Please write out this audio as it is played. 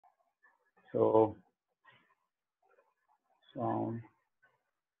So sound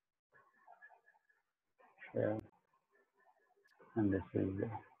share, and this is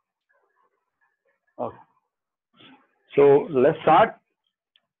okay. So let's start.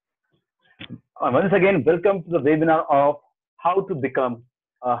 Once again, welcome to the webinar of how to become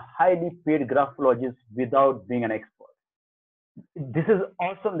a highly paid graphologist without being an expert. This is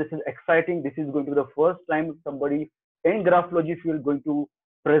awesome. This is exciting. This is going to be the first time somebody in graphology field going to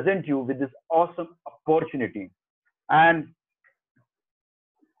present you with this awesome opportunity. And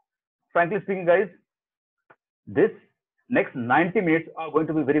frankly speaking, guys, this next 90 minutes are going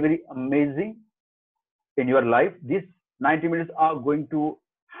to be very, very amazing in your life. These 90 minutes are going to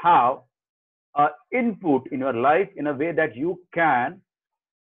have input in your life in a way that you can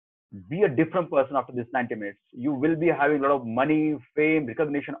be a different person after this 90 minutes. You will be having a lot of money, fame,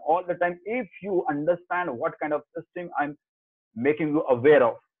 recognition all the time if you understand what kind of system I'm making you aware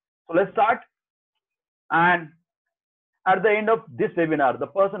of. So let's start. And at the end of this webinar, the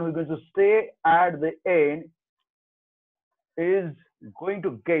person who is going to stay at the end is going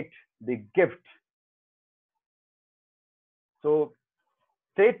to get the gift. So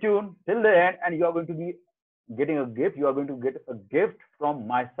stay tuned till the end and you are going to be getting a gift. You are going to get a gift from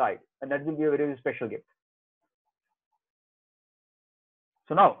my side, and that will be a very, very special gift.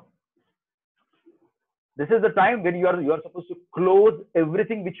 So now, this is the time when you are supposed to close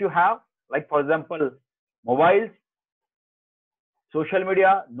everything which you have, like for example, mobiles, social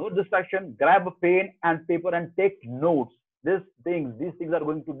media, no distraction, grab a pen and paper and take notes. These things are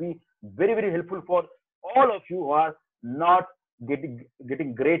going to be very, very helpful for all of you who are not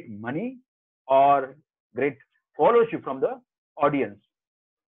getting great money or great followership from the audience.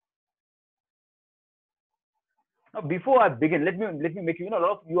 Now, before I begin, let me make you, a lot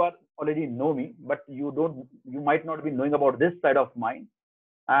of you are already know me, but you might not be knowing about this side of mine.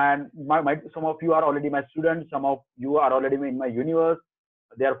 And some of you are already my students, some of you are already in my universe,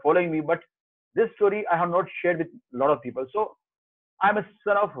 they are following me, but this story I have not shared with a lot of people. So I'm a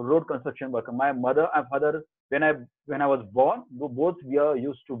son of road construction worker. My mother and father, when I was born, both we are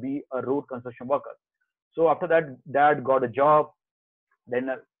used to be a road construction worker. So after that, dad got a job. Then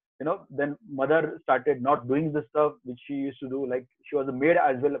then mother started not doing the stuff which she used to do. Like she was a maid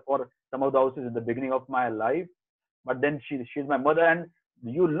as well for some of the houses in the beginning of my life. But then she's my mother, and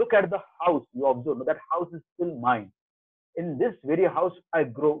you look at the house, you observe that house is still mine. In this very house, I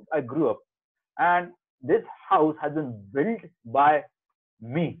grew up, and this house has been built by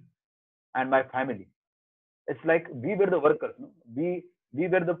me and my family. It's like we were the workers. No? We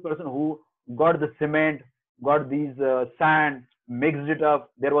were the person who got the cement, got these sand, mixed it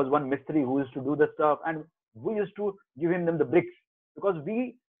up. There was one mystery who used to do the stuff, and we used to give him them the bricks because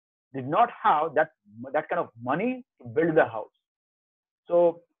we did not have that kind of money to build the house.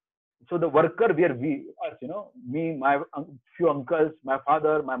 So the worker were us, me, my few uncles, my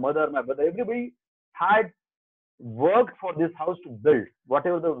father, my mother, my brother, everybody had worked for this house to build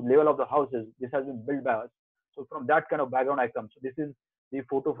whatever the level of the house is. This has been built by us. So from that kind of background I come. So this is the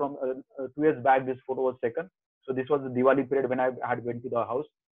photo from 2 years back. This photo was taken. So this was the Diwali period when I had went to the house,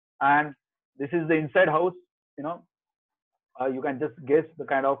 and this is the inside house. You can just guess the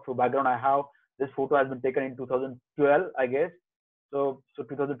kind of background I have. This photo has been taken in 2012, I guess. So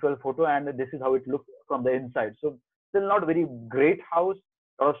 2012 photo, and this is how it looks from the inside. So still not very great house.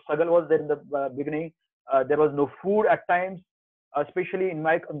 A lot of struggle was there in the beginning. There was no food at times, especially in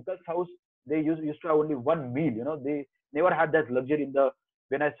my uncle's house. They used to have only one meal. They never had that luxury.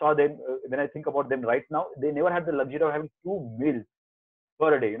 When I saw them, when I think about them right now, they never had the luxury of having 2 meals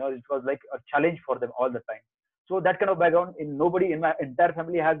per day. It was like a challenge for them all the time. So that kind of background, nobody in my entire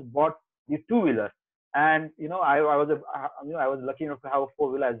family has bought the 2-wheeler. And I was lucky enough to have a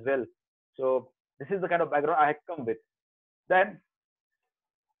 4-wheeler as well. So this is the kind of background I had come with. Then,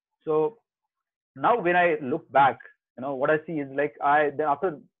 so now when I look back, what I see is like then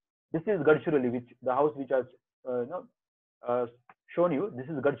after this is Gadchiroli, which the house which has shown you. This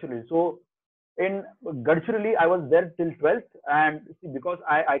is Gadchiroli. So in Gadchiroli, I was there till 12th, and see, because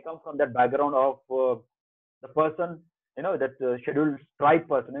I come from that background of the person, that scheduled tribe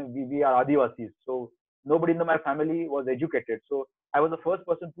person. We are Adivasis, so nobody in my family was educated. So I was the first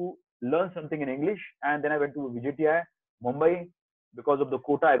person to learn something in English, and then I went to VJTI, Mumbai. Because of the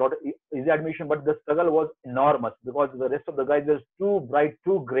quota, I got easy admission, but the struggle was enormous because the rest of the guys were too bright,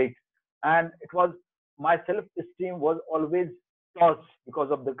 too great, and it was my self-esteem was always tossed because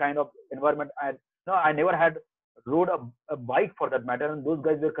of the kind of environment. I never had rode a bike for that matter, and those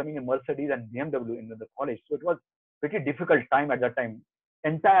guys were coming in Mercedes and BMW in the college, so it was pretty difficult time at that time.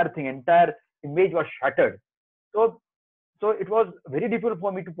 Entire image was shattered. So So it was very difficult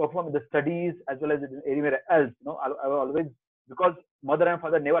for me to perform in the studies as well as in anywhere else. I always, because mother and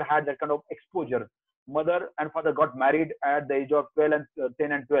father never had that kind of exposure. Mother and father got married at the age of 12 and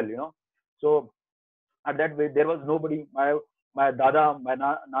 10 and 12. So at that way there was nobody. My dada, my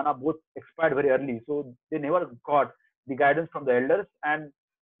nana both expired very early, so they never got the guidance from the elders, and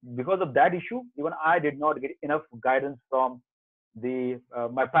because of that issue, even I did not get enough guidance from the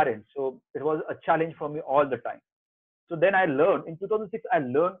my parents. So it was a challenge for me all the time. So then I learned in 2006. I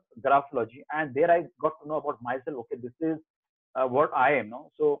learned graphology, and there I got to know about myself. Okay, this is what I am now.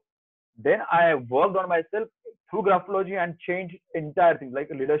 So then I worked on myself through graphology and changed entire things like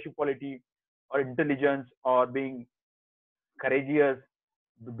leadership quality or intelligence or being courageous,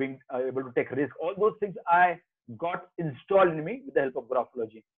 being able to take risk. All those things I got installed in me with the help of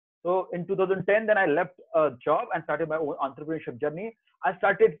graphology. So in 2010, then I left a job and started my own entrepreneurship journey. I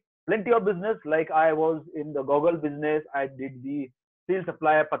started plenty of business. Like I was in the Google business. I did the steel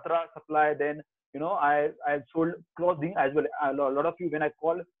supply, patra supply. Then I sold clothing as well. A lot of you, when I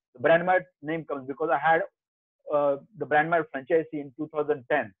call, the brand my name comes because I had the brand my franchise in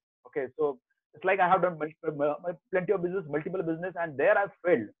 2010. Okay, so it's like I have done plenty of business, multiple business, and there I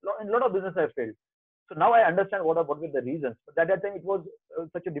failed. In a lot of business I failed. So now I understand what were the reasons. But at that time it was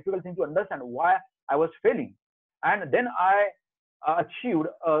such a difficult thing to understand why I was failing. And then I achieved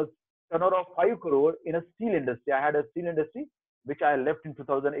a turnover of 5 crore in a steel industry. I had a steel industry which I left in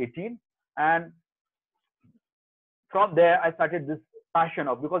 2018, and from there I started this passion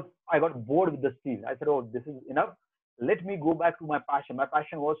of, because I got bored with the steel. I said, oh, this is enough. Let me go back to my passion. My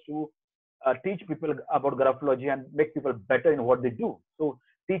passion was to teach people about graphology and make people better in what they do. So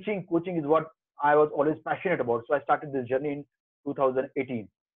teaching, coaching is what I was always passionate about. So I started this journey in 2018.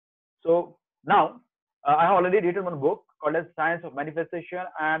 So now I have already written one book called as Science of Manifestation,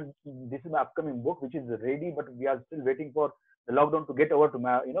 and this is my upcoming book, which is ready, but we are still waiting for the lockdown to get over to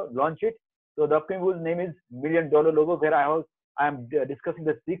my, launch it. So the upcoming book's name is $1,000,000 Logo, where I am discussing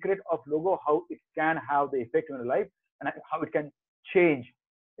the secret of logo, how it can have the effect on your life, and how it can change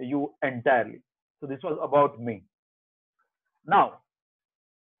you entirely. So this was about me. Now,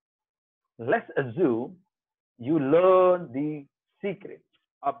 let's assume you learn the secret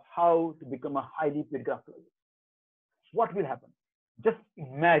of how to become a highly paid graphologist. What will happen? Just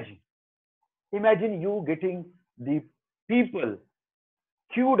imagine you getting the people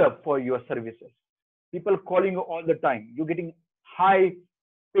queued up for your services, people calling you all the time. You're getting high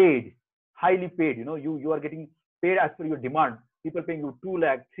paid, highly paid. You are getting paid as per your demand. People paying you 2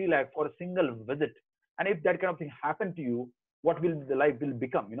 lakh, 3 lakh for a single visit. And if that kind of thing happened to you, what will the life will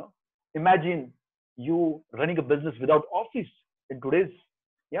become? Imagine you running a business without office in today's,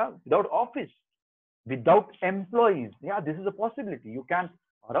 without office, without employees. Yeah, this is a possibility. You can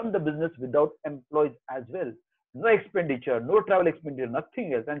run the business without employees as well. No expenditure, no travel expenditure,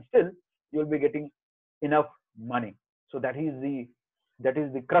 nothing else, and still you will be getting enough money. So that is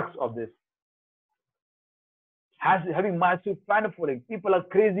the crux of this. Having massive fan following. People are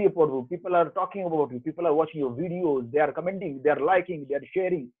crazy about you. People are talking about you. People are watching your videos. They are commenting. They are liking. They are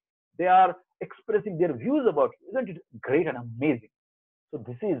sharing. They are expressing their views about you. Isn't it great and amazing? So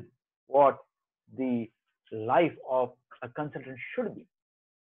this is what the life of a consultant should be.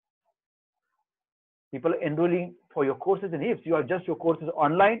 People enrolling for your courses, and if you are just your courses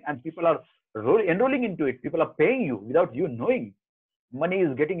online and people are enrolling into it, people are paying you without you knowing. Money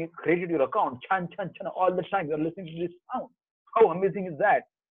is getting credited to your account, chan, all the time. You're listening to this sound. How amazing is that?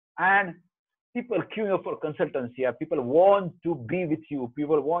 And people queuing up for consultancy. People want to be with you.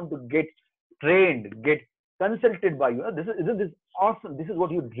 People want to get trained, get consulted by you. Isn't this awesome? This is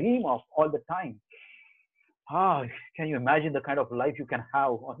what you dream of all the time. Can you imagine the kind of life you can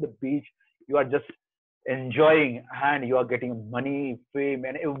have on the beach? You are just enjoying and you are getting money, fame,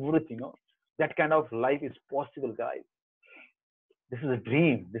 and everything. That kind of life is possible, guys. This is a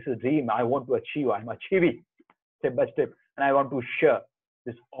dream. This is a dream I want to achieve. I'm achieving step by step, and I want to share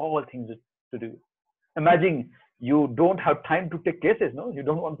this all things to do. Imagine you don't have time to take cases. No, you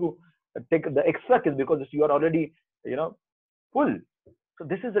don't want to take the extra case because you are already, full. So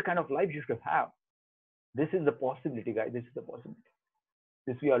this is the kind of life you should have. This is the possibility, guys. This is the possibility.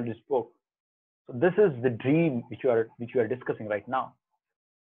 This we already spoke. So this is the dream which you are discussing right now.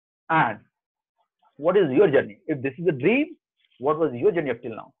 And what is your journey? If this is a dream, what was your journey up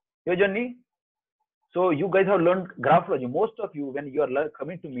till now? Your journey. So you guys have learned graphology. Most of you, when you are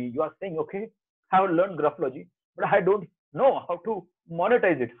coming to me, you are saying, okay, I have learned graphology, but I don't know how to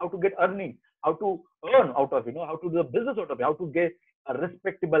monetize it, how to get earning, how to earn out of it, how to do a business out of it, how to get a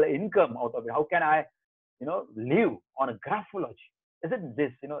respectable income out of it. How can I, live on a graphology? Isn't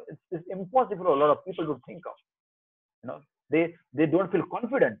this, it's impossible for a lot of people to think of. You know, they don't feel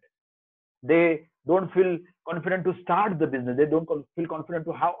confident. They don't feel confident to start the business. They don't feel confident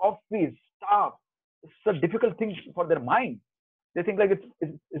to have office staff. It's a difficult thing for their mind. They think like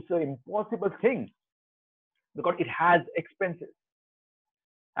it's an impossible thing because it has expenses.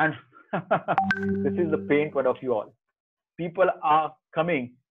 And this is the pain point of you all. People are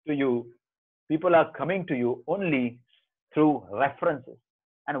coming to you. People are coming to you only through references.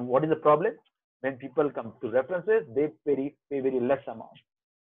 And what is the problem? When people come to references, they pay very less amount.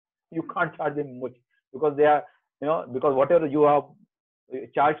 You can't charge them much because they are, because whatever you have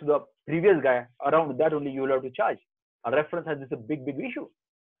charged to the previous guy, around that only you will have to charge. A reference has this a big issue.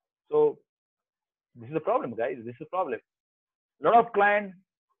 So this is a problem, guys. This is a problem. A lot of clients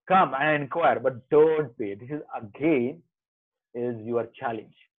come and inquire, but don't pay. This is again is your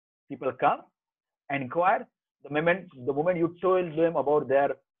challenge. People come and inquire. The moment you tell them about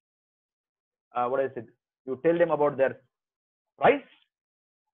their you tell them about their price,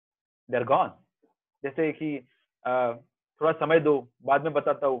 they're gone. They say कि थोड़ा समय दो, बाद में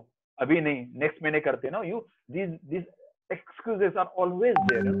बताता हूँ, अभी नहीं, next महीने करते हैं. No, these excuses are always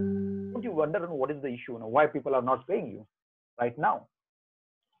there. Don't you wonder what is the issue? Why people are not paying you right now?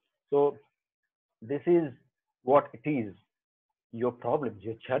 So this is what it is. Your problems,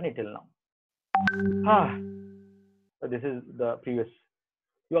 your journey till now. So this is the previous.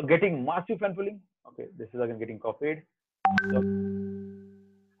 You are getting massive fan filling. Okay, this is again getting copied. So,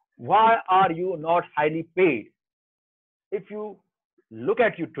 why are you not highly paid? If you look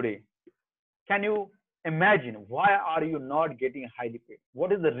at you today, can you imagine why are you not getting highly paid?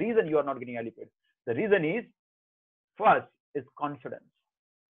 What is the reason you are not getting highly paid? The reason is, first is confidence.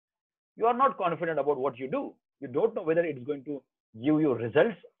 You are not confident about what you do. You don't know whether it's going to give you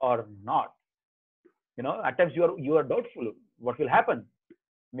results or not. At times you are doubtful what will happen.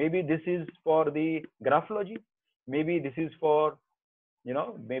 Maybe this is for the graphology. Maybe this is for,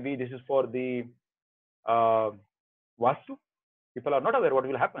 maybe this is for the vastu. People are not aware what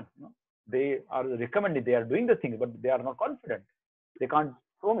will happen. They are recommending, they are doing the things, but they are not confident. They can't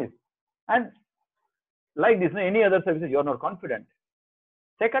promise. And like this, any other services, you are not confident.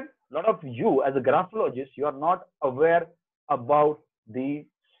 Second, a lot of you as a graphologist, you are not aware about the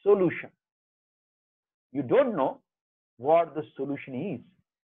solution. You don't know what the solution is.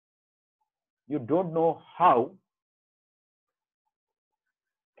 You don't know how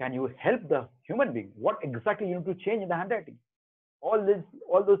can you help the human being. What exactly you need to change in the handwriting. All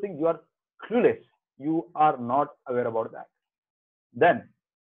those things, you are clueless. You are not aware about that. Then,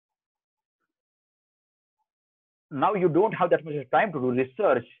 now you don't have that much time to do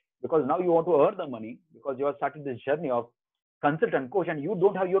research because now you want to earn the money because you have started this journey of consultant coach and you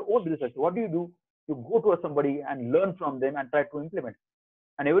don't have your own research. What do? You go to somebody and learn from them and try to implement.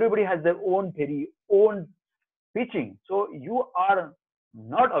 And everybody has their own theory, own pitching. So you are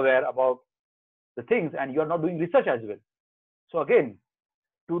not aware about the things and you are not doing research as well. So again,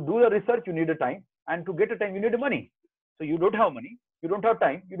 to do the research, you need a time, and to get a time, you need money. So you don't have money, you don't have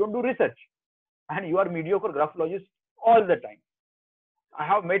time, you don't do research, and you are mediocre graphologist all the time. I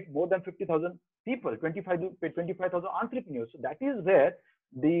have met more than 50,000 people, 25,000 entrepreneurs. So that is where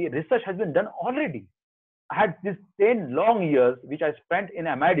the research has been done already. I had these 10 long years which I spent in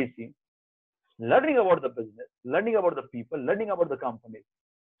MIDC, learning about the business, learning about the people, learning about the companies.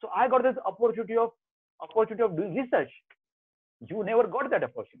 So I got this opportunity of doing research. You never got that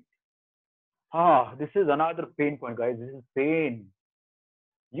opportunity. This is another pain point, guys. This is pain.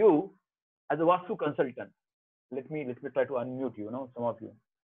 You, as a Vastu consultant, let me try to unmute you. Some of you.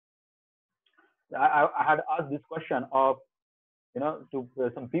 I had asked this question of, to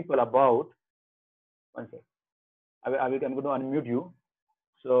some people about. One second. I'm going to unmute you,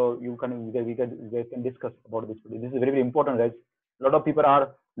 so we can discuss about this. This is very, very important, guys. A lot of people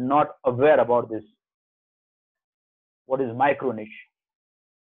are not aware about this. What is micro niche?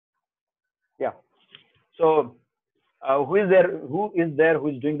 Yeah. So who is there who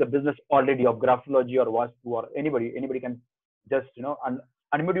is doing the business already of graphology or Vastu or anybody can just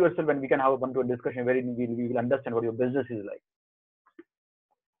unmute yourself and we can have a one-to-one discussion where we will understand what your business is like.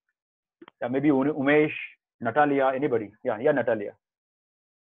 Yeah, maybe Umesh, Natalia, anybody. Yeah, Natalia.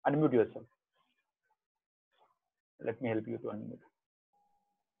 Unmute yourself. Let me help you to unmute.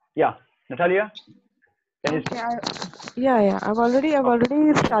 Yeah, Natalia. Can you Yeah. I've already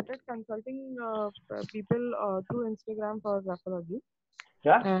started consulting people through Instagram for graphology.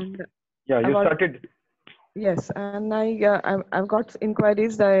 Yeah. And yeah, you started. Yes, and I've got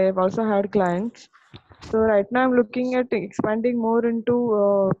inquiries. I've also had clients. So right now I'm looking at expanding more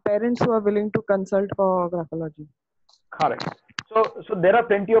into parents who are willing to consult for graphology. Correct. So there are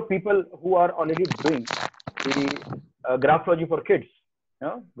plenty of people who are already doing graphology for kids,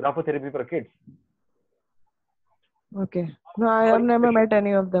 graphotherapy for kids. Okay. No, I How are have you never special? met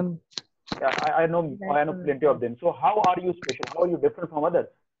any of them. Yeah, I know plenty of them. So how are you special? How are you different from others?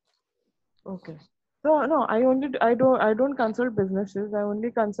 Okay. So no, I don't consult businesses. I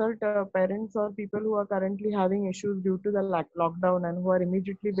only consult parents or people who are currently having issues due to the lockdown and who are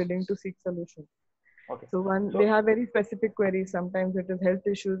immediately willing to seek solutions. Okay. So one, they So have very specific queries. Sometimes it is health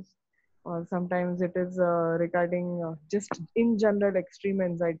issues, or sometimes it is regarding just in general extreme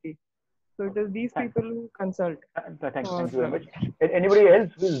anxiety. So it okay. is these Thanks. people who consult for. Thank you very much. Anybody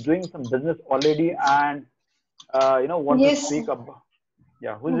else who is doing some business already and want to Yes. speak about?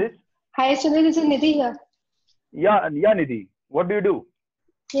 Yeah, who is this? Hi, Sunil. This is Nidhi here. Yeah, Nidhi. What do you do?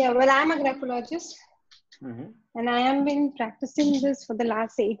 Yeah, well, I'm a graphologist Mm-hmm. and I have been practicing this for the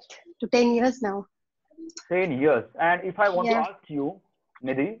last 8 to 10 years now. 10 years. And if I want to Yeah. ask you,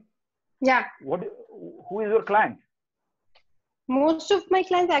 Nidhi, Yeah. what, who is your client? Most of my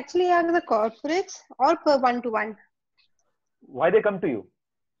clients actually are the corporates or per one-to-one. Why they come to you?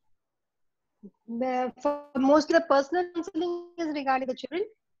 For mostly the personal counseling is regarding the children,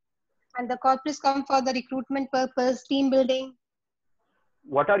 and the corporates come for the recruitment purpose, team building.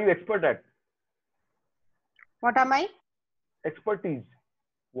 What are you expert at? What are my Expertise.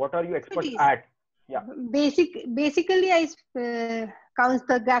 What are you expert expertise? at? Yeah. Basically, I count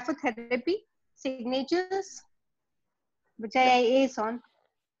the graphotherapy, signatures, which I Yeah. ace on.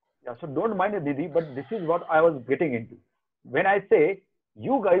 Yeah. So don't mind it, Didi, but this is what I was getting into. When I say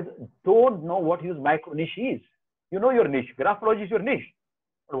you guys don't know what his micro niche is, you know your niche. Graphology is your niche.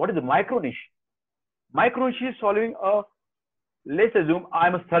 But what is the micro niche? Micro niche is solving a, let's assume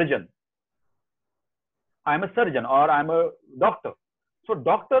I'm a surgeon. I'm a surgeon or I'm a doctor. So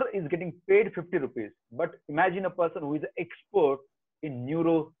doctor is getting paid 50 rupees. But imagine a person who is an expert in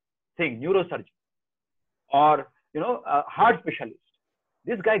neurosurgeon or a heart specialist.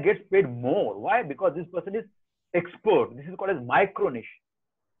 This guy gets paid more. Why? Because this person is expert. This is called as micro niche.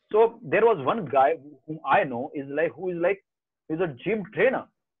 So there was one guy whom I know is a gym trainer,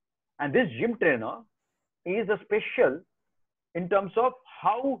 and this gym trainer is a special in terms of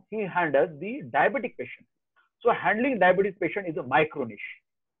how he handles the diabetic patient. So handling diabetic patient is a micro niche.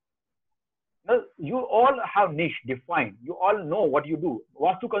 Now, you all have niche defined. You all know what you do.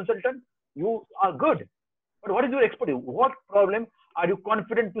 Vastu consultant, you are good. But what is your expertise? What problem are you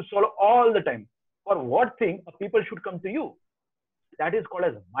confident to solve all the time? For what thing people should come to you? That is called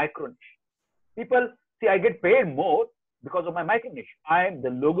as micro niche. People see I get paid more because of my micro niche. I am the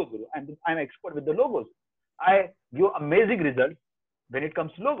logo guru. I'm expert with the logos. I give amazing results when it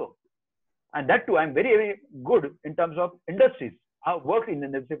comes to logo. And that too, I'm very, very good in terms of industries. I've worked in the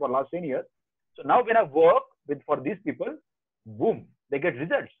industry for the last 10 years. So now when I work for these people, boom, they get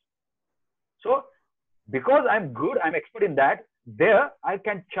results. So because I'm good, I'm expert in that, there I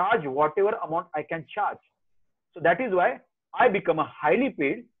can charge whatever amount I can charge. So that is why I become a highly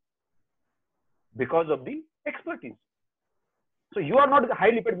paid because of the expertise. So you are not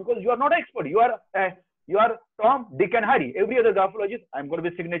highly paid because you are not an expert. You are Tom, Dick, and Harry. Every other graphologist, I'm good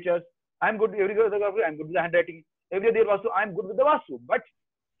with signatures. I'm good. Every other graphologist, I'm good with the handwriting. Every other Vastu, I'm good with the Vastu. But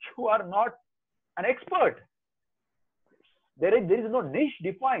you are not an expert. There is no niche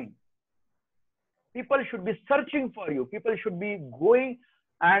defined. People should be searching for you. People should be going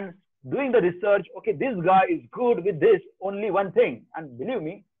and doing the research. Okay, this guy is good with this only one thing, and believe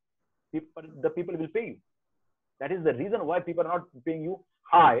me, the people will pay you. That is the reason why people are not paying you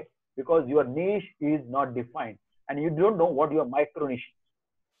high, because your niche is not defined and you don't know what your micro niche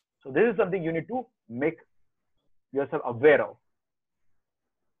is. So this is something you need to make yourself aware of.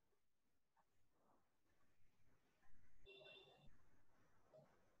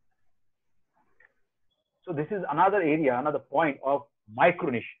 So this is another area, another point of micro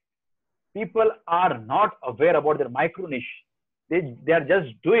niche. People are not aware about their micro niche. They are just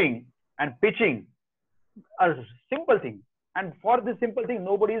doing and pitching a simple thing. And for this simple thing,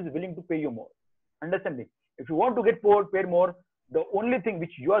 nobody is willing to pay you more. Understand me? If you want to get paid more, the only thing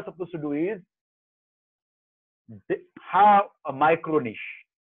which you are supposed to do is have a micro niche,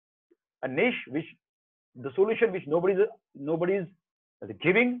 a niche which the solution which nobody is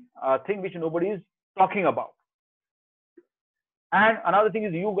giving, a thing which nobody is talking about. And another thing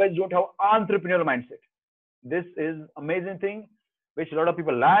is you guys don't have entrepreneurial mindset. This is amazing thing which a lot of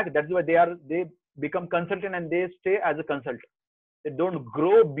people lack. That's why they become consultant and they stay as a consultant. They don't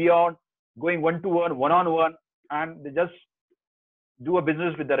grow beyond going one-to-one, one-on-one, and they just do a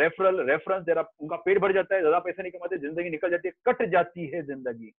business with the reference. There उनका पेट भर जाता है, ज़्यादा पैसा नहीं कमाते, जिंदगी निकल जाती है, कट जाती है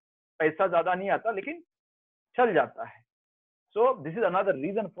जिंदगी, पैसा ज़्यादा नहीं आता, लेकिन चल जाता है. So this is another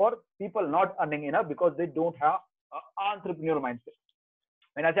reason for people not earning enough, because they don't have Entrepreneur mindset.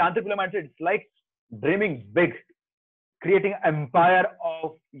 When I say entrepreneur mindset, it's like dreaming big, creating empire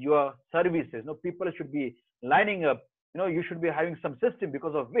of your services. People should be lining up. You should be having some system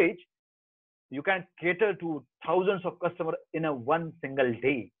because of which you can cater to thousands of customers in a one single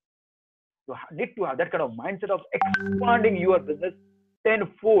day. You need to have that kind of mindset of expanding your business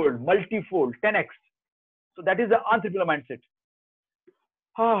tenfold, multifold, 10x. So that is the entrepreneur mindset.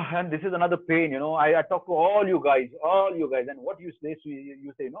 And this is another pain. I talk to all you guys, and what you say,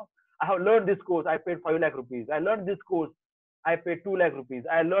 I have learned this course, I paid 5 lakh rupees. I learned this course, I paid 2 lakh rupees.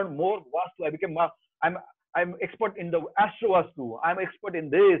 I learned more Vastu. I'm expert in the Astro Vastu. I'm expert in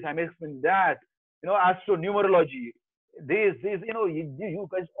this. I'm expert in that. Astro numerology. This. You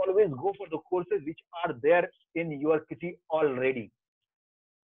guys always go for the courses which are there in your kitty already.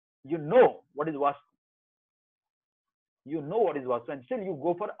 You know what is Vastu. And still you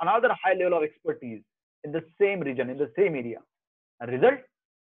go for another high level of expertise in the same region, in the same area. And result?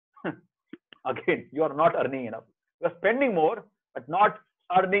 Again, you are not earning enough. You are spending more, but not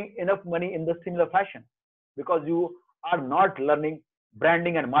earning enough money in the similar fashion because you are not learning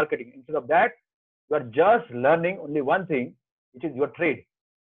branding and marketing. Instead of that, you are just learning only one thing, which is your trade.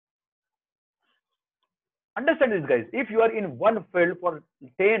 Understand this, guys. If you are in one field for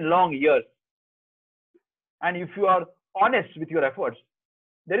 10 long years, and if you are honest with your efforts,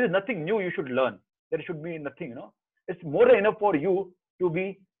 there is nothing new you should learn. There should be nothing, It's more than enough for you to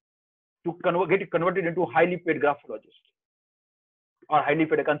get converted into highly paid graphologist or highly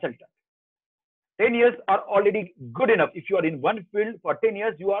paid consultant. 10 years are already good enough. If you are in one field for 10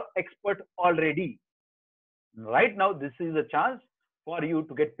 years, you are expert already. Right now, this is a chance for you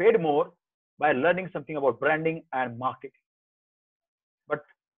to get paid more by learning something about branding and marketing. But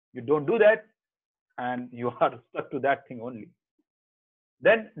you don't do that, and you are stuck to that thing only.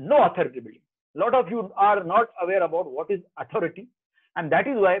 Then no authority building. A lot of you are not aware about what is authority, and that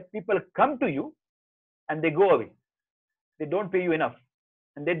is why people come to you and they go away. They don't pay you enough,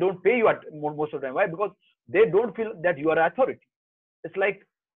 and they don't pay you at most of the time. Why? Because they don't feel that you are authority. It's like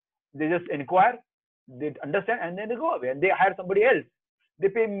they just inquire, they understand, and then they go away and they hire somebody else. They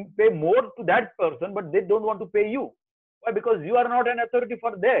pay more to that person, but they don't want to pay you. Why? Because you are not an authority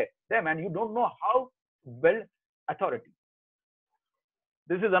for them, and you don't know how to build authority.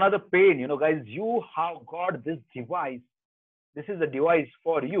 This is another pain, guys. You have got this device. This is a device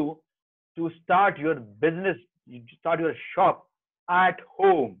for you to start your business, you start your shop at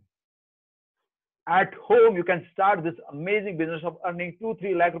home. At home, you can start this amazing business of earning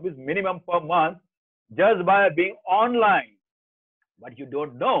 2-3 lakh rupees minimum per month just by being online. But you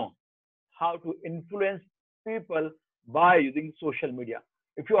don't know how to influence people by using social media.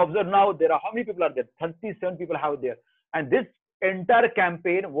 If you observe now, there are how many people are there? 37 people have there. And this entire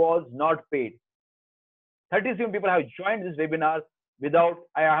campaign was not paid. 37 people have joined this webinar without,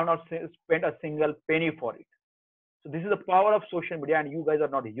 I have not spent a single penny for it. So this is the power of social media, and you guys are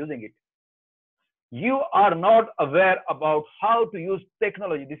not using it. You are not aware about how to use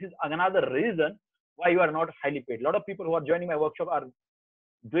technology. This is another reason why you are not highly paid. A lot of people who are joining my workshop are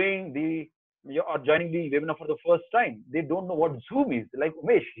joining the webinar for the first time. They don't know what Zoom is. Like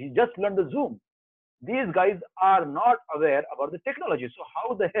Umesh, he just learned the Zoom. These guys are not aware about the technology. So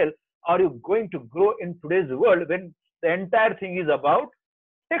how the hell are you going to grow in today's world when the entire thing is about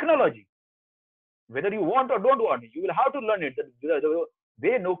technology? Whether you want or don't want, you will have to learn it. The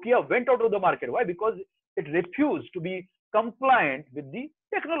way Nokia went out of the market. Why? Because it refused to be compliant with the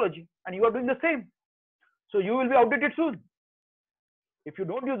technology, and you are doing the same. So you will be outdated soon. If you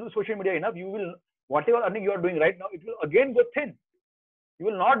don't use social media enough, you will, whatever earning you are doing right now, it will again go thin. You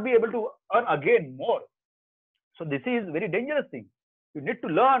will not be able to earn again more. So this is a very dangerous thing. You need to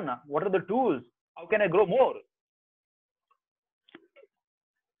learn what are the tools. How can I grow more?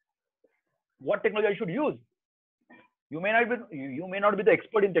 What technology I should use? You may not be the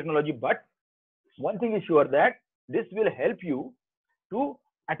expert in technology, but one thing is sure that this will help you to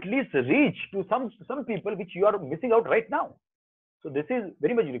at least reach to some people which you are missing out right now. So this is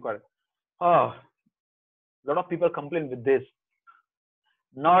very much required. A lot of people complain with this,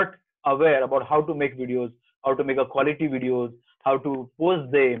 not aware about how to make videos, how to make a quality videos, how to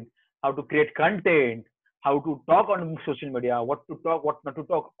post them, how to create content, how to talk on social media, what to talk, what not to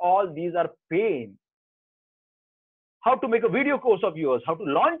talk. All these are pain. How to make a video course of yours, how to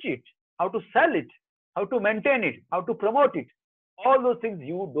launch it, how to sell it, how to maintain it, how to promote it. All those things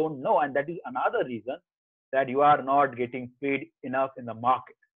you don't know, and that is another reason that you are not getting paid enough in the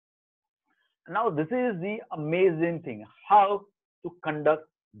market. Now, this is the amazing thing, how to conduct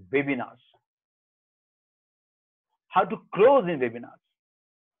webinars, how to close in webinars,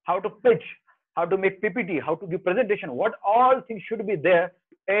 how to pitch, how to make PPT, how to give presentation, what all things should be there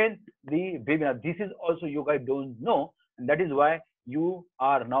in the webinar. This is also you guys don't know, and that is why you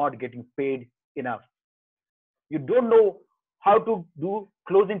are not getting paid enough. You don't know how to do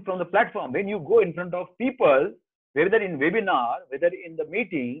closing from the platform. When you go in front of people, whether in webinar, whether in the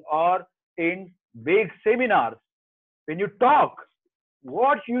meeting or in big seminars, when you talk,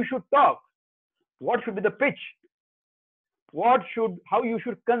 what you should talk, what should be the pitch, how you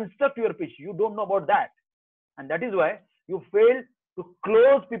should construct your pitch. You don't know about that. And that is why you fail to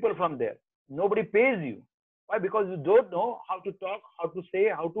close people from there. Nobody pays you. Why? Because you don't know how to talk, how to say,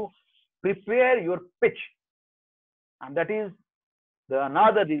 how to prepare your pitch. And that is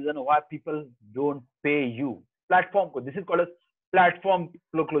another reason why people don't pay you. Platform, this is called as platform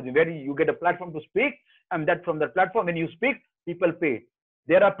closing, where you get a platform to speak, and that from the platform, when you speak, people pay.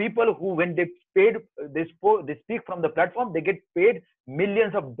 There are people who, when they speak from the platform, they get paid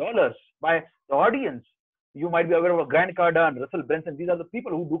millions of dollars by the audience. You might be aware of Grant Cardone, Russell Brunson. These are the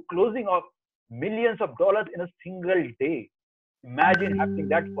people who do closing of millions of dollars in a single day. Imagine happening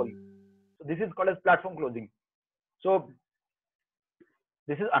that for you. So this is called as platform closing. So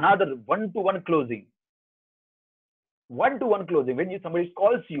this is another one-to-one closing. One-to-one closing, when somebody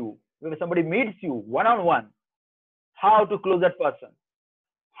calls you, when somebody meets you one-on-one, how to close that person,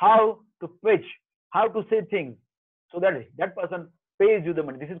 how to pitch, how to say things so that that person pays you the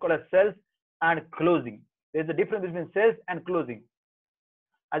money. This is called as sales and closing. There's a difference between sales and closing.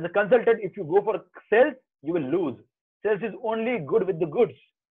 As a consultant, if you go for sales, you will lose. Sales is only good with the goods.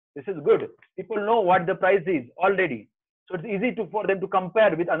 This is good. People know what the price is already. So it's easy for them to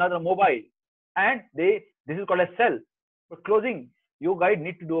compare with another mobile. And this is called a sell. But closing, you guys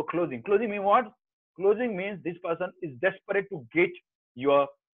need to do a closing. Closing means what? Closing means this person is desperate to get your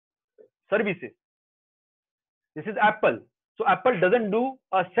services. This is Apple. So Apple doesn't do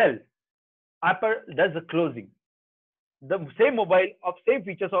a sell. Apple does a closing. The same mobile of same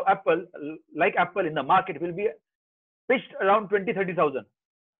features of Apple, like Apple in the market, will be pitched around 20-30,000.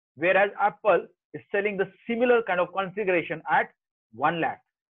 Whereas Apple is selling the similar kind of configuration at 1 lakh.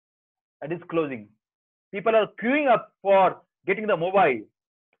 That is closing. People are queuing up for getting the mobile.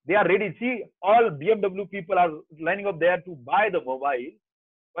 They are ready. See, all BMW people are lining up there to buy the mobile.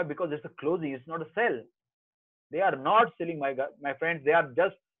 Why? Because it's a closing. It's not a sell. They are not selling, my friends. They are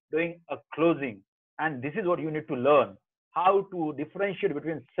just doing a closing. And this is what you need to learn. How to differentiate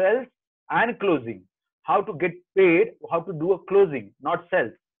between sales and closing. How to get paid, how to do a closing, not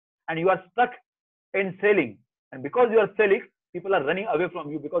sales. And you are stuck in selling. And because you are selling, people are running away from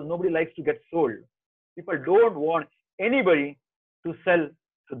you because nobody likes to get sold. People don't want anybody to sell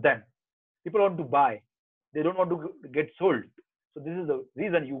to them. People want to buy. They don't want to get sold. So this is the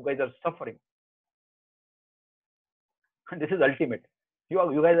reason you guys are suffering. And this is ultimate. You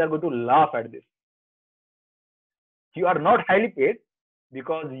guys are going to laugh at this. You are not highly paid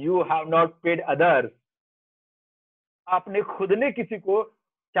because you have not paid others. आपने खुद ने किसी को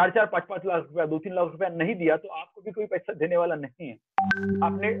 4-5 लाख रुपया 2-3 लाख रुपया नहीं दिया तो आपको भी कोई पैसा देने वाला नहीं है.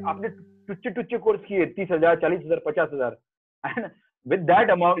 आपने टुच्चे कोर्स किए 30,000, 40,000, 50,000, and with that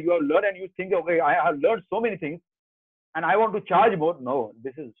amount you have learned and you think, okay, I have learned so many things and I want to charge more. No,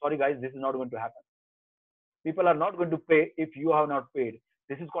 sorry guys, this is not going to happen. People are not going to pay if you have not paid.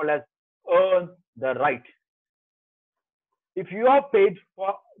 This is called as earn the right. If you have paid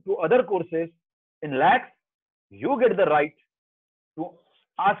to other courses in lakhs, you get the right to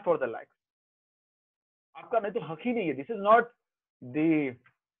ask for the lakhs. आपका नहीं तो हक ही नहीं है. This is not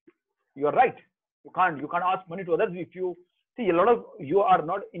you are right. You can't ask money to others. If you see, a lot of you are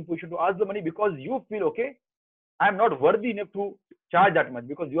not in position to ask the money because you feel, okay, I am not worthy enough to charge that much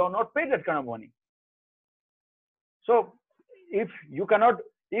because you have not paid that kind of money. So if you cannot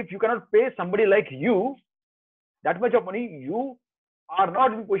pay somebody like you that much of money, you are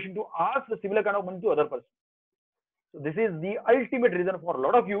not in position to ask the similar kind of money to other person. So this is the ultimate reason for a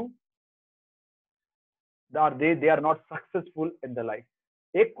lot of you that they are not successful in their life.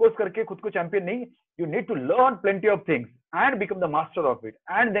 एक course करके खुद को champion नहीं. You need to learn plenty of things and become the master of it,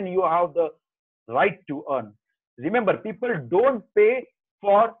 and then you have the right to earn. Remember, people don't pay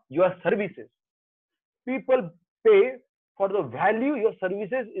for your services. People pay for the value your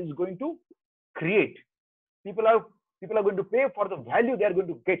services is going to create. People are going to pay for the value they are going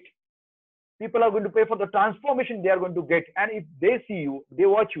to get. People are going to pay for the transformation they are going to get. And if they see you, they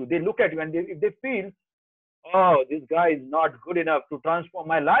watch you, they look at you, and if they feel, oh, this guy is not good enough to transform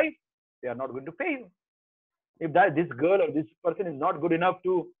my life, they are not going to pay you. If this girl or this person is not good enough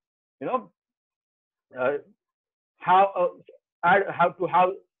to, have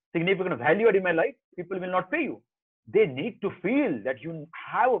significant value in my life, people will not pay you. they need to feel that you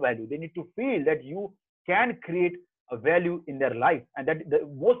have a value. They need to feel that you can create a value in their life. And that the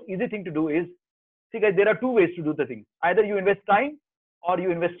most easy thing to do is, see guys, there are two ways to do the thing. Either you invest time or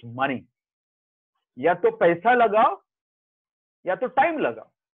you invest money. या तो पैसा लगाओ या तो time लगाओ.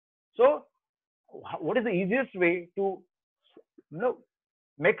 So what is the easiest way to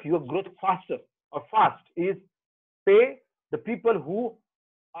make your growth faster or fast is pay the people who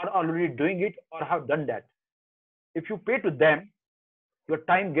are already doing it or have done that. If you pay to them, your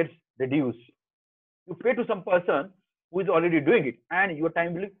time gets reduced. You pay to some person who is already doing it, and your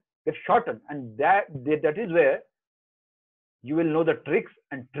time will get shortened. And that is where you will know the tricks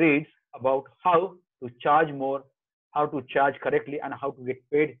and trades about how to charge more, how to charge correctly, and how to get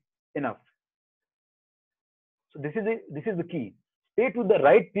paid enough. So this is the key. Stay to the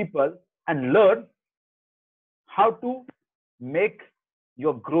right people and learn how to make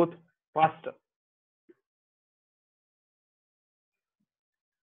your growth faster.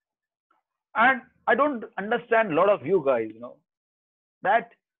 And I don't understand a lot of you guys, that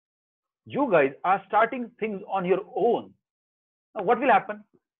you guys are starting things on your own. Now, what will happen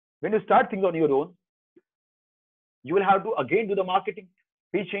when you start things on your own? You will have to again do the marketing,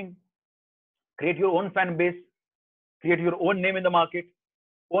 pitching, create your own fan base, create your own name in the market,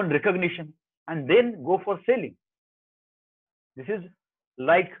 own recognition, and then go for selling. This is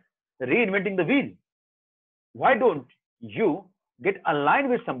like reinventing the wheel. Why don't you get aligned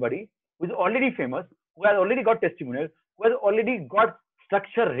with somebody who is already famous, who has already got testimonials, who has already got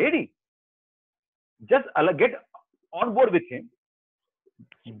structure ready? Just get on board with him,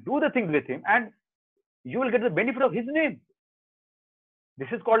 do the things with him, and you will get the benefit of his name. This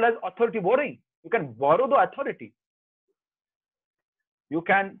is called as authority borrowing. You can borrow the authority. You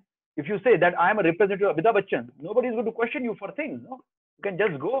can, if you say that I am a representative of Amitabh Bachchan, nobody is going to question you for things. No? You can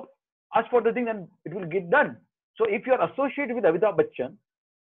just go ask for the thing and it will get done. So if you are associated with Amitabh Bachchan,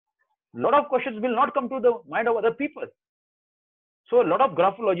 a lot of questions will not come to the mind of other people. So a lot of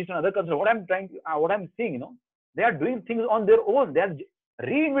graphologists and other consultants, what I'm seeing, they are doing things on their own. They are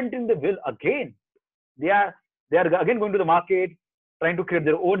reinventing the wheel again. They are again going to the market, trying to create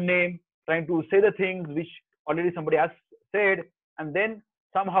their own name, trying to say the things which already somebody has said, and then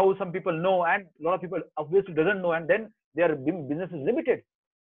somehow some people know, and a lot of people obviously doesn't know, and then their business is limited.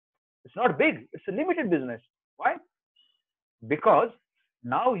 It's not big, it's a limited business. Why? Because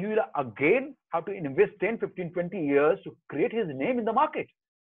now he will again have to invest 10, 15, 20 years to create his name in the market.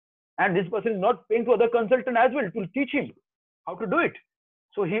 And this person is not paying to other consultant as well to teach him how to do it.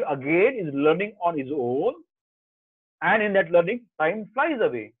 So he again is learning on his own, and in that learning, time flies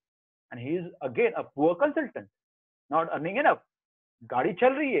away. And he is again a poor consultant, not earning enough. Gaadi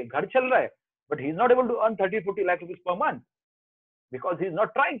chal rahi hai, ghar chal raha hai, but he is not able to earn 30, 40 lakh rupees per month because he is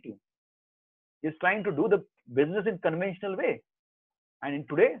not trying to. He is trying to do the business in conventional way. And in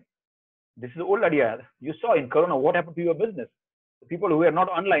today, this is the old idea. You saw in Corona what happened to your business. The people who are not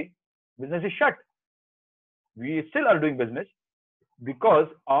online, business is shut. We still are doing business because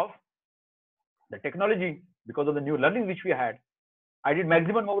of the technology, because of the new learning which we had. I did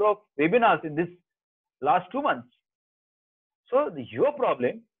maximum number of webinars in this last 2 months. So your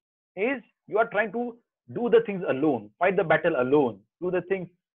problem is you are trying to do the things alone, fight the battle alone, do the things,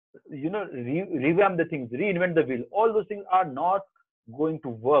 revamp the things, reinvent the wheel. All those things are not going to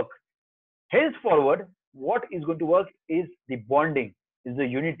work. Henceforward, what is going to work is the bonding, is the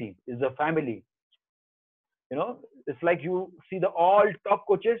unity, is the family. It's like you see the all top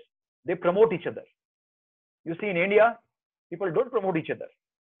coaches, they promote each other. You see in India, people don't promote each other.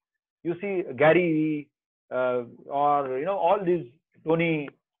 You see Gary or all these Tony,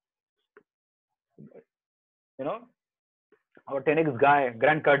 our 10x guy,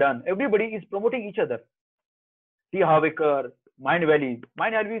 Grant Cardone, everybody is promoting each other. T. Harvicker, Mind Valley.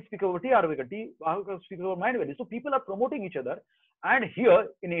 Mind Valley speak over T. Harvicker. T. Harvicker speaks over Mind Valley. So people are promoting each other. And here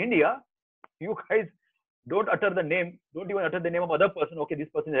in India, you guys don't utter the name, don't even utter the name of other person. Okay, this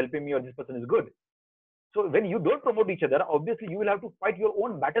person is helping me or this person is good. So when you don't promote each other, obviously you will have to fight your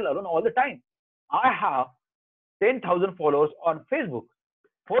own battle alone all the time. I have 10,000 followers on Facebook,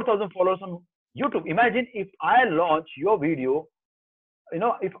 4,000 followers on YouTube. Imagine if I launch your video,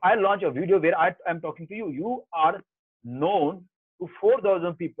 if I launch a video where I am talking to you, you are known to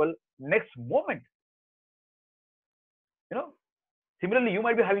 4,000 people next moment. Similarly, you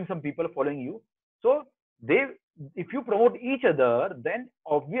might be having some people following you. So if you promote each other, then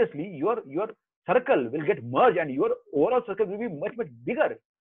obviously your circle will get merged and your overall circle will be much, much bigger.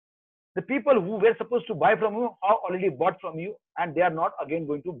 The people who were supposed to buy from you are already bought from you, and they are not again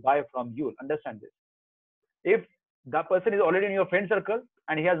going to buy from you. Understand this. If the person is already in your friend circle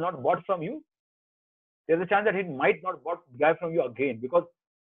and he has not bought from you, there's a chance that he might not buy from you again because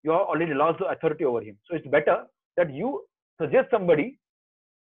you have already lost the authority over him. So it's better that you suggest somebody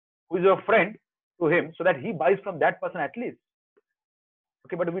who is your friend to him so that he buys from that person at least.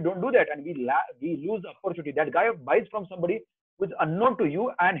 Okay, but we don't do that and we lose the opportunity. That guy buys from somebody who is unknown to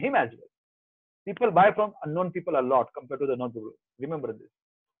you and him as well. People buy from unknown people a lot compared to the known people. Remember this.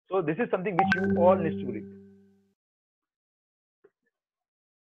 So this is something which you all need to read.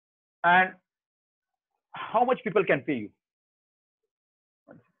 And how much people can pay you?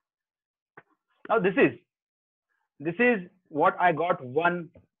 Now this is what I got, one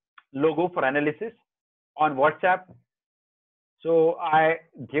logo for analysis on WhatsApp. So I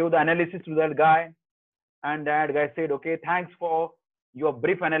gave the analysis to that guy, and that guy said, okay, thanks for your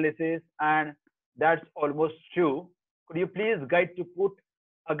brief analysis, and that's almost true. Could you please guide to put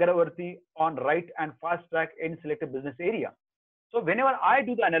Agarwati on right and fast track in selected business area? So whenever I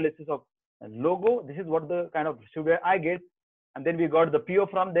do the analysis of logo, this is what the kind of software I get, and then we got the PO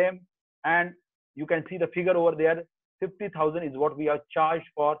from them, and you can see the figure over there. 50,000 is what we are charged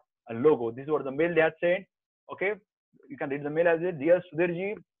for a logo. This is what the mail they had sent. Okay, you can read the mail as it. Dear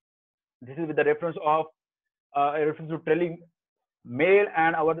Sudhirji, this is with the reference of a reference to trailing mail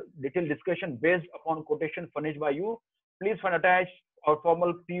and our detailed discussion based upon quotation furnished by you. Please find attached our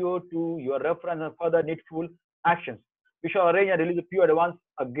formal PO to your reference and further needful actions. We shall arrange and release the PO advance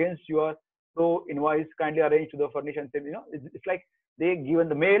against your pro invoice. Kindly arrange to the furnish and say, it's like they given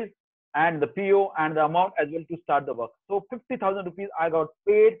the mail and the PO and the amount as well to start the work. So 50,000 rupees I got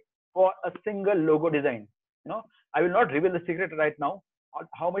paid for a single logo design. I will not reveal the secret right now,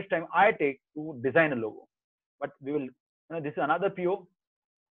 how much time I take to design a logo, but we will. This is another PO.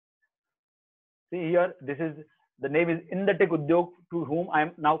 See here, this is the name is Indatech Udyog, to whom I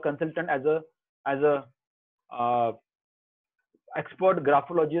am now consultant as a expert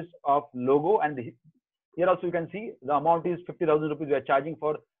graphologist of logo. And here also you can see the amount is 50,000 rupees we are charging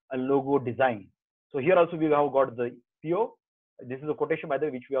for a logo design. So here also we have got the PO. This is a quotation by the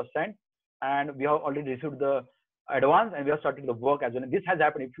way which we have sent, and we have already received the advance and we have started the work as well. And this has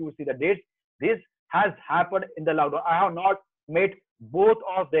happened. If you see the dates, this has happened in the lockdown. I have not met both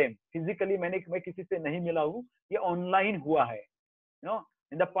of them physically. मैं किसी से नहीं मिला हूँ, ये online हुआ है.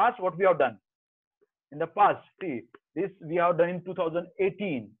 In the past what we have done. In the past, see, this we have done in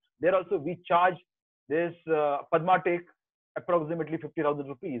 2018. There also we charge this Padmatech approximately 50,000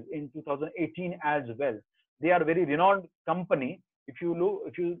 rupees in 2018 as well. They are very renowned company. If you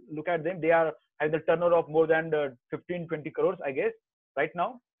look at them, they have the turnover of more than 15-20 crores, I guess. Right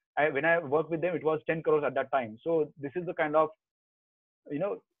now, when I worked with them, it was 10 crores at that time. So this is the kind of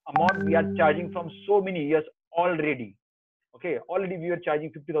amount we are charging from so many years already. Okay, already we are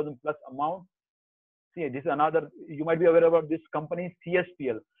charging 50,000 plus amount. See, this is another. You might be aware about this company,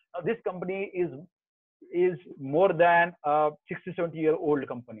 CSPL. Now this company is more than a 60-70-year-old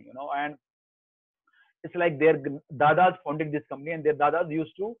company, and it's like their dadas founded this company, and their dadas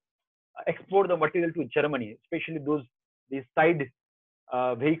used to export the material to Germany, especially these side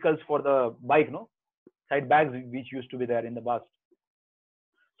vehicles for the bike, side bags which used to be there in the past.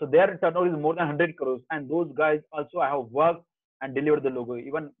 So their turnover is more than 100 crores, and those guys also I have worked and delivered the logo.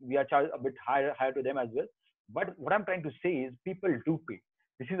 Even we are charged a bit higher to them as well. But what I'm trying to say is people do pay.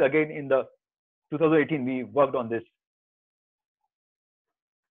 This is again in the 2018 we worked on this.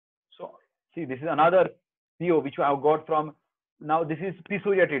 So see, this is another PO which I have got from. Now this is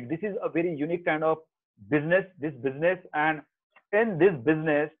Pisuriated. This is a very unique kind of business. And in this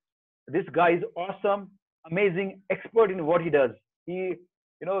business, this guy is awesome, amazing, expert in what he does. He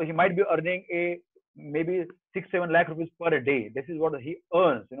might be earning maybe 6-7 lakh rupees per day. This is what he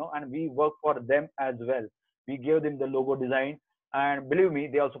earns, and we work for them as well. We gave them the logo design, and believe me,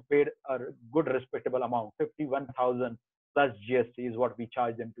 they also paid a good respectable amount. 51,000 plus GST is what we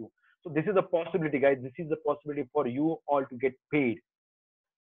charge them to. So this is a possibility, guys. This is the possibility for you all to get paid.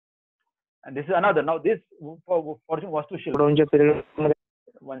 And this is another. Now this for Vastushil.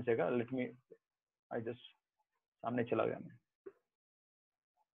 1 second. Let me. I just सामने चला गया मैं.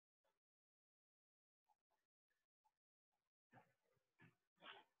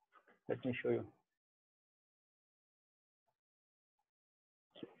 Let me show you.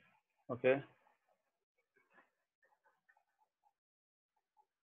 Okay.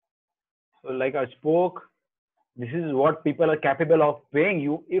 So like I spoke, this is what people are capable of paying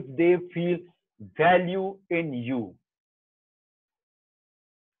you if they feel value in you.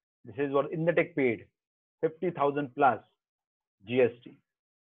 This is what Indatech paid, 50,000 plus GST.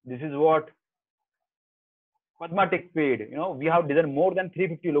 This is what Padmatech paid. We have designed more than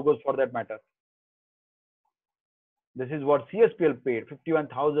 350 logos for that matter. This is what CSPL paid,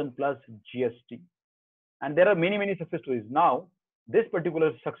 51,000 plus GST. And there are many success stories. Now, this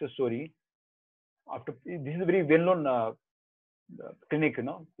particular success story, after this is a very well-known clinic,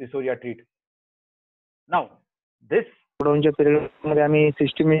 dysphoria treat. Now, this लॉकडाऊनच्या period मध्ये आम्ही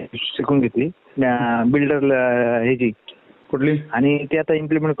system शिकून घेतली builder ह्याची कुठली आणि ती आता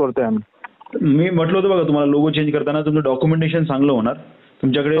इम्प्लिमेंट करतोय आम्ही. मी म्हटलं होतं बघा तुम्हाला लोगो चेंज करताना तुमचं डॉक्युमेंटेशन चांगलं होणार,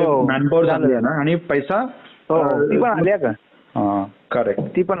 तुमच्याकडे मॅनपॉवर चांगली आहे ना आणि पैसा ती पण आली का. हा करेक्ट,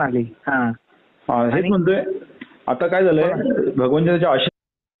 ती पण आली. हेच म्हणतोय आता काय झालंय भगवंताच्या आशीर्वाद.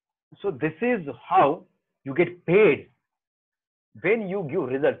 So this is how you get paid when you give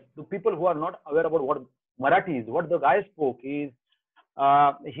results. The people who are not aware about what Marathi is, what the guy spoke is,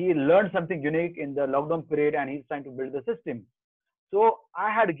 he learned something unique in the lockdown period and he's trying to build the system. So I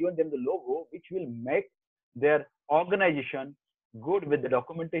had given them the logo which will make their organization good with the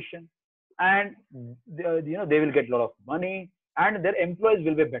documentation, and they will get a lot of money and their employees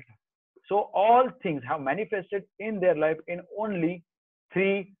will be better. So all things have manifested in their life in only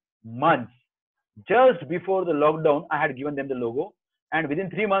 3 months. Just before the lockdown, I had given them the logo, and within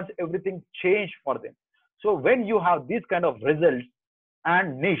 3 months, everything changed for them. So when you have these kind of results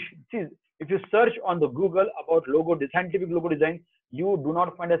and niche, see, if you search on the Google about logo, scientific logo design, you do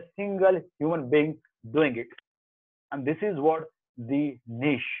not find a single human being doing it. And this is what the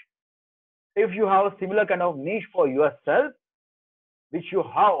niche. If you have a similar kind of niche for yourself, which you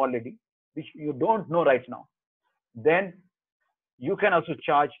have already, which you don't know right now, then you can also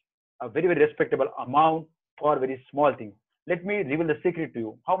charge a very respectable amount for very small things. Let me reveal the secret to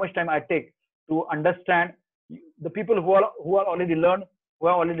you. How much time I take to understand the people who are already learned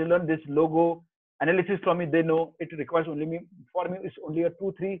this logo analysis from me. They know it requires only me. For me, it's only a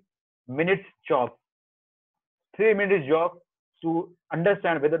 2-3 minutes job. 3 minutes job to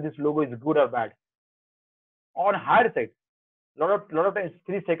understand whether this logo is good or bad. On higher side, lot of times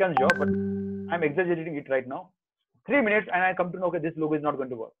 3 seconds job, but I'm exaggerating it right now. 3 minutes and I come to know, okay, this logo is not going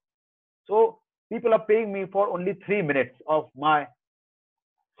to work. So people are paying me for only 3 minutes of my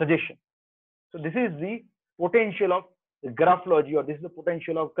suggestion. So this is the potential of graphology, or this is the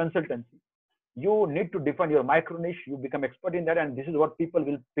potential of consultancy. You need to define your micro niche, you become expert in that, and this is what people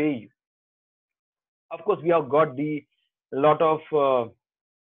will pay you. Of course, we have got the lot of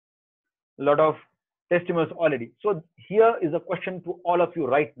testimonials already. So here is a question to all of you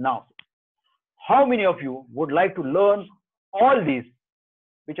right now. How many of you would like to learn all these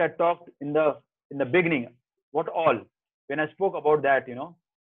which I talked in the beginning? What all? When I spoke about that,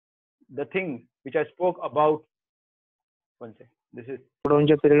 the thing which I spoke about. One second. This is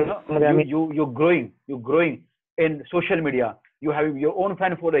you're growing in social media. You have your own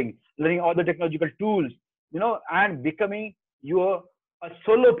fan following, learning all the technological tools, and becoming a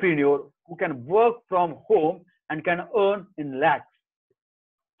solopreneur who can work from home and can earn in lakhs.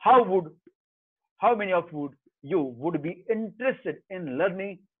 How many of you would be interested in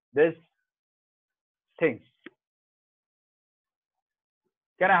learning this thing?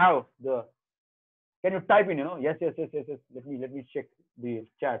 Can you type in, yes. Let me check the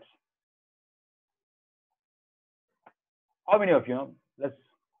chats. How many of you, let's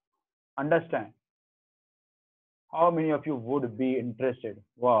understand. How many of you would be interested?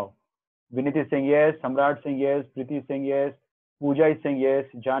 Wow. Vinit is saying yes, Samrat saying yes, Preeti is saying yes, Pooja is saying yes,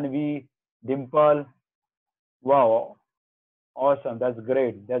 Janvi, Dimple. Wow. Awesome. That's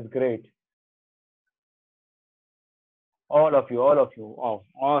great. All of you. Oh,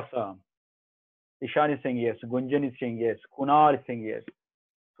 awesome. Ishan is saying yes, Gunjan is saying yes, Kunal is saying yes.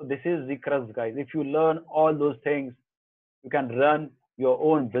 So this is the crux, guys. If you learn all those things, you can run your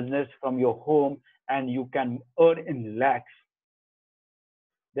own business from your home and you can earn in lakhs.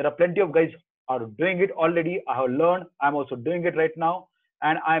 There are plenty of guys are doing it already. I have learned. I'm also doing it right now,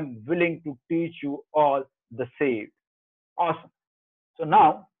 and I'm willing to teach you all the same. Awesome. So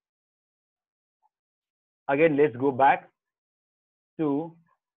now, again, let's go back to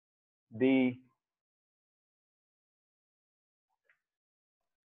the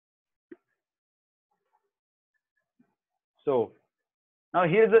so now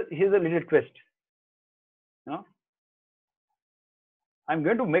here's a little twist. I'm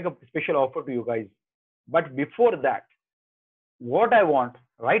going to make a special offer to you guys, but before that, what I want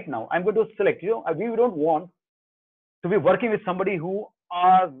right now, I'm going to select. We don't want to be working with somebody who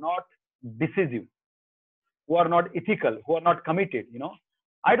are not decisive, who are not ethical, who are not committed.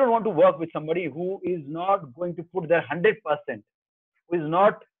 I don't want to work with somebody who is not going to put their 100%, who is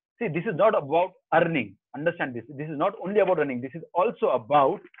not. See, this is not about earning. Understand this. This is not only about earning. This is also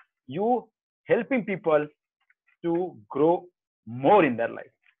about you helping people to grow more in their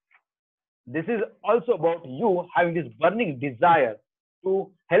life. This is also about you having this burning desire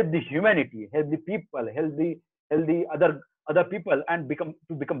to help the humanity, help the people, help the other people, and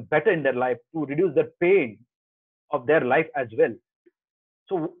become better in their life, to reduce the pain of their life as well.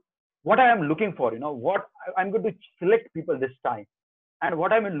 So what I am looking for, what I'm going to select people this time, and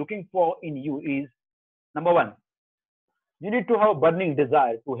what I'm looking for in you is, number one, you need to have a burning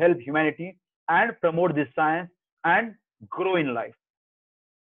desire to help humanity and promote this science and grow in life.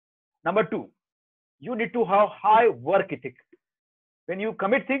 Number two, you need to have high work ethic. When you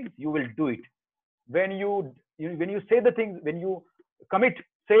commit things, you will do it. When you say the things, when you commit,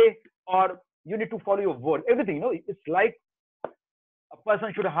 say, or you need to follow your word, everything, it's like a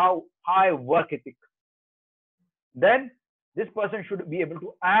person should have high work ethic. Then this person should be able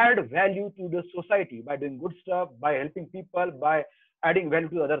to add value to the society by doing good stuff, by helping people, by adding value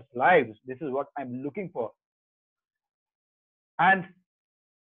to others' lives. This is what I'm looking for. And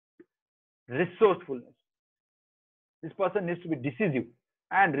resourcefulness. This person needs to be decisive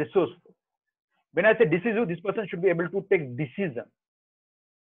and resourceful. When I say decisive, this person should be able to take decision.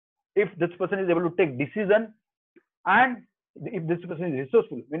 If this person is able to take decision, and if this person is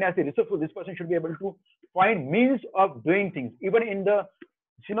resourceful, when I say resourceful, this person should be able to find means of doing things. Even in the,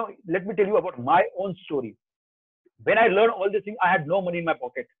 let me tell you about my own story. When I learned all these things, I had no money in my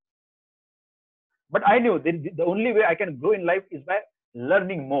pocket. But I knew the only way I can grow in life is by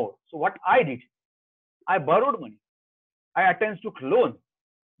learning more. So what I did, I borrowed money. I at times took loan,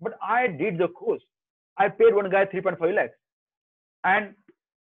 but I did the course. I paid one guy 3.5 lakhs, and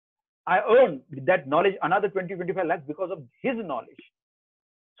I earned with that knowledge another 20-25 lakhs because of his knowledge.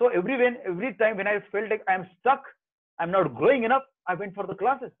 So every time when I felt like I'm stuck, I'm not growing enough, I went for the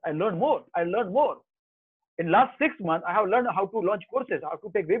classes. I learned more. In last 6 months, I have learned how to launch courses, how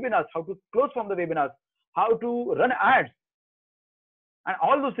to take webinars, how to close from the webinars, how to run ads, and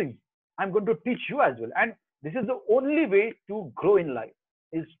all those things I'm going to teach you as well. And this is the only way to grow in life,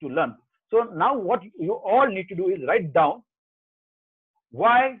 is to learn. So now what you all need to do is write down,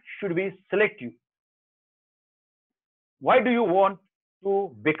 why should we select you? Why do you want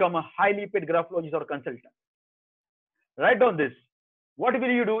to become a highly paid graphologist or consultant? Write down this. What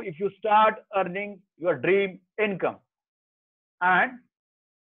will you do if you start earning your dream income? And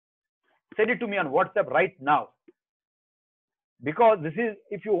send it to me on WhatsApp right now. Because this is,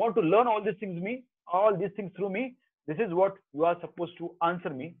 if you want to learn all these things through me, this is what you are supposed to answer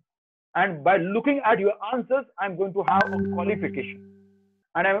me. And by looking at your answers, I'm going to have a qualification.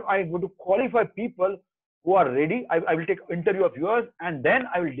 And I'm going to qualify people who are ready. I will take interview of yours, and then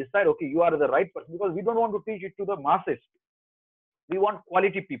I will decide, okay, you are the right person. Because we don't want to teach it to the masses. We want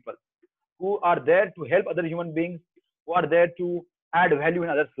quality people who are there to help other human beings, who are there to add value in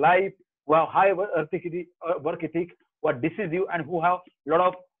others' life, who have high work ethic, who are decisive, and who have a lot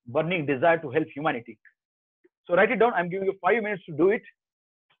of burning desire to help humanity. So write it down. I'm giving you 5 minutes to do it.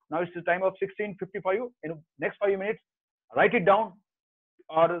 Now it's the time of 16:55. In the next 5 minutes, write it down,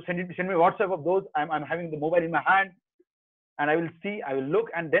 or send me WhatsApp of those. I'm having the mobile in my hand, and I will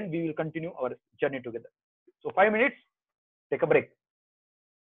look, and then we will continue our journey together. So 5 minutes, take a break.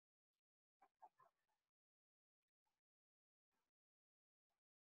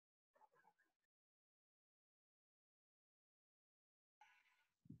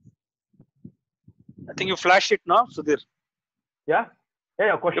 I think you flashed it now, Sudhir. Yeah.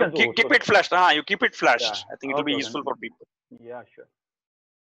 Questions. Keep it flashed. You keep it flashed. Yeah. I think it will be useful for people. Yeah, sure.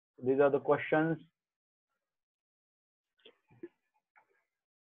 These are the questions.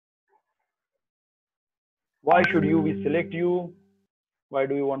 Why should we select you? Why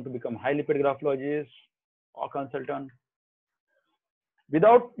do you want to become highly paid graphologist or consultant?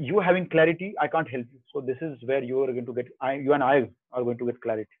 Without you having clarity, I can't help you. So this is where you are going to get, you and I are going to get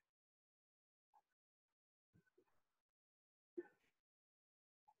clarity.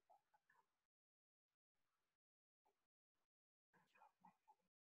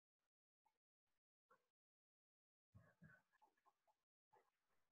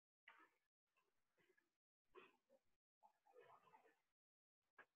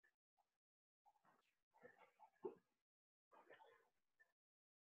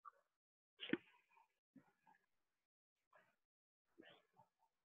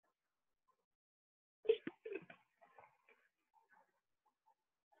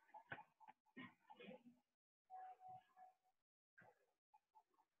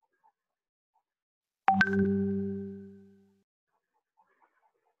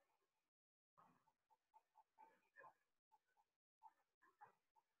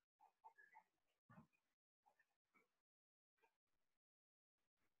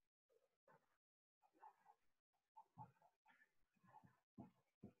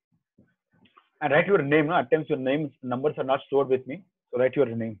 And write your name. At times your names, numbers are not stored with me. So write your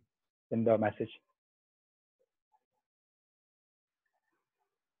name in the message.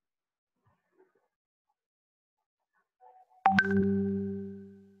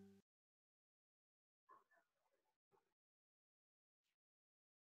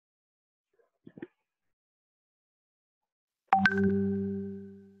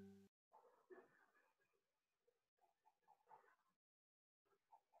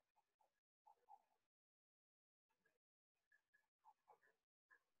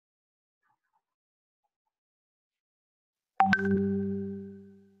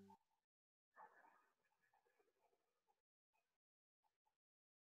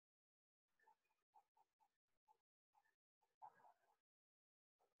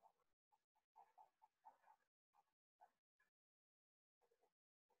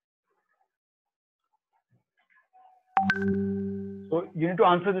 So you need to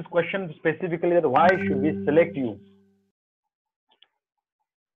answer this question specifically, that why should we select you?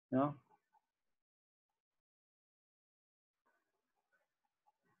 Yeah.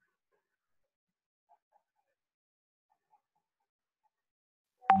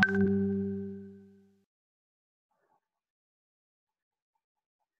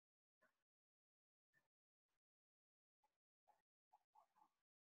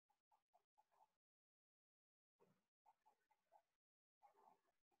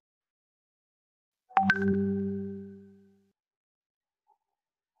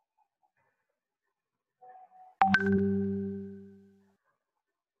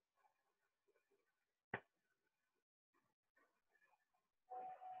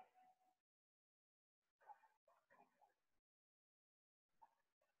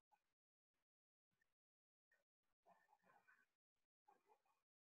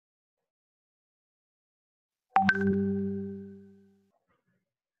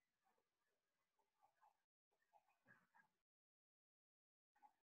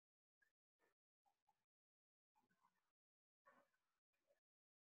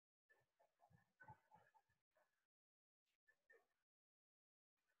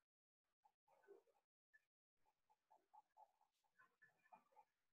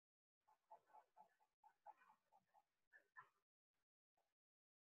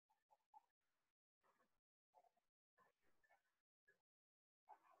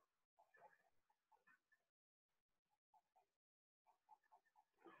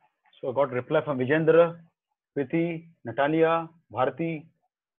 So I got reply from Vijendra, Priti, Natalia, Bharati.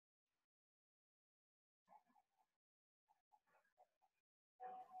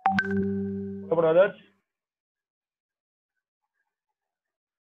 What about others?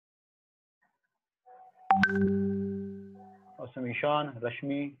 Awesome. Ishan,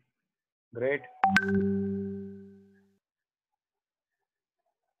 Rashmi, great.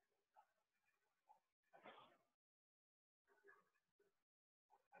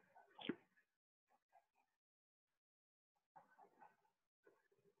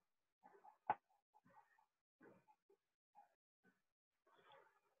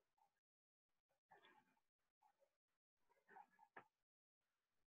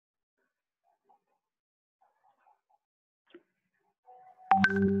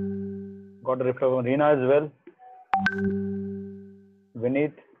 Got a reply from Reena as well.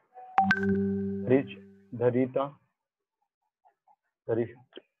 Vineet, Rich, Dharita, Dharish.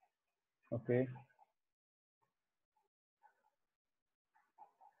 Okay.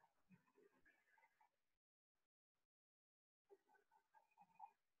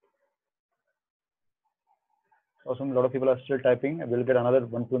 Awesome. A lot of people are still typing. I will get another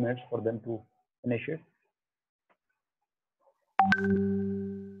 1-2 minutes for them to finish it.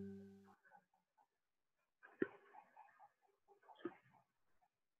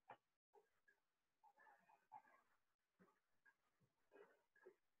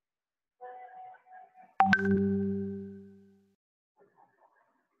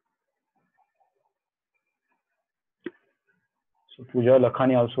 So Pooja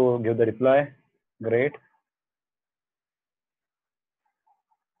Lakhani also gave the reply. Great.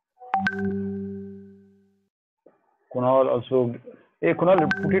 Kunal also. Hey Kunal,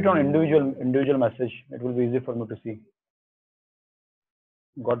 put it on individual message. It will be easy for me to see.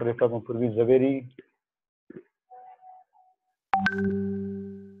 Got a reply from Purvi Zaveri.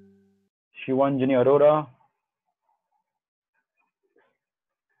 Shivanjani Arora.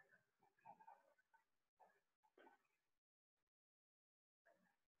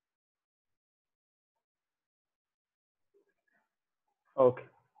 Okay.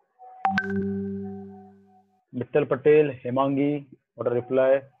 Mittal Patel, Hemangi, what a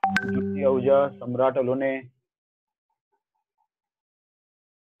reply. Jyoti Ahuja, Samrat Alone.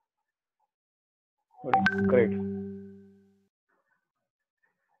 Great.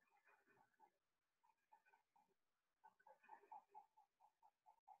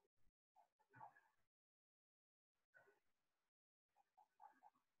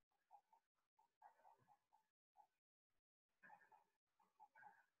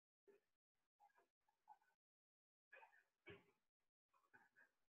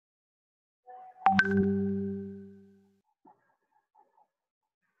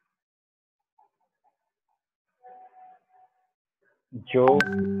 Joe,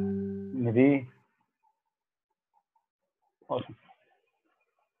 Nidhi. Awesome.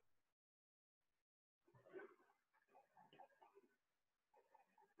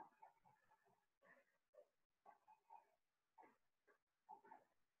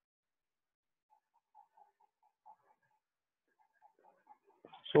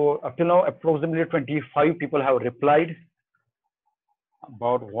 So up till now, approximately 25 people have replied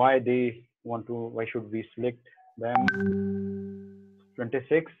about why they want to, why should we select them.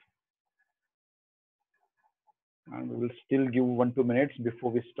 26. And we will still give 1-2 minutes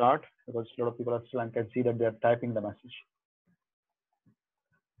before we start, because a lot of people are still, I can see that they are typing the message.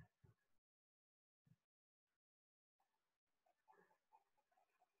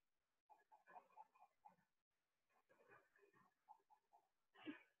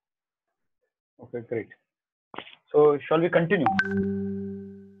 Okay, great. So shall we continue?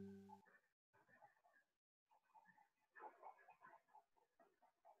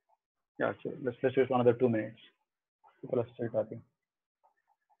 Yeah, so let's wait for another 2 minutes. People are still typing.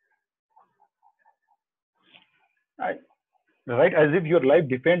 Right, as if your life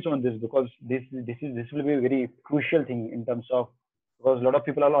depends on this, because this will be a very crucial thing in terms of, because a lot of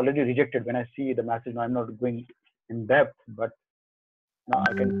people are already rejected. When I see the message, now I'm not going in depth, but now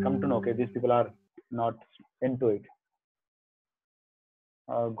I can come to know, okay, these people are not into it.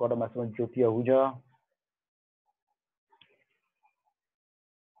 Got a message from Jyoti Ahuja.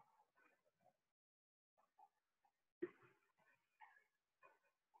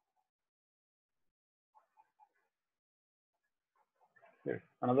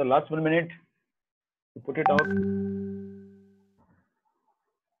 Another last 1 minute to put it out.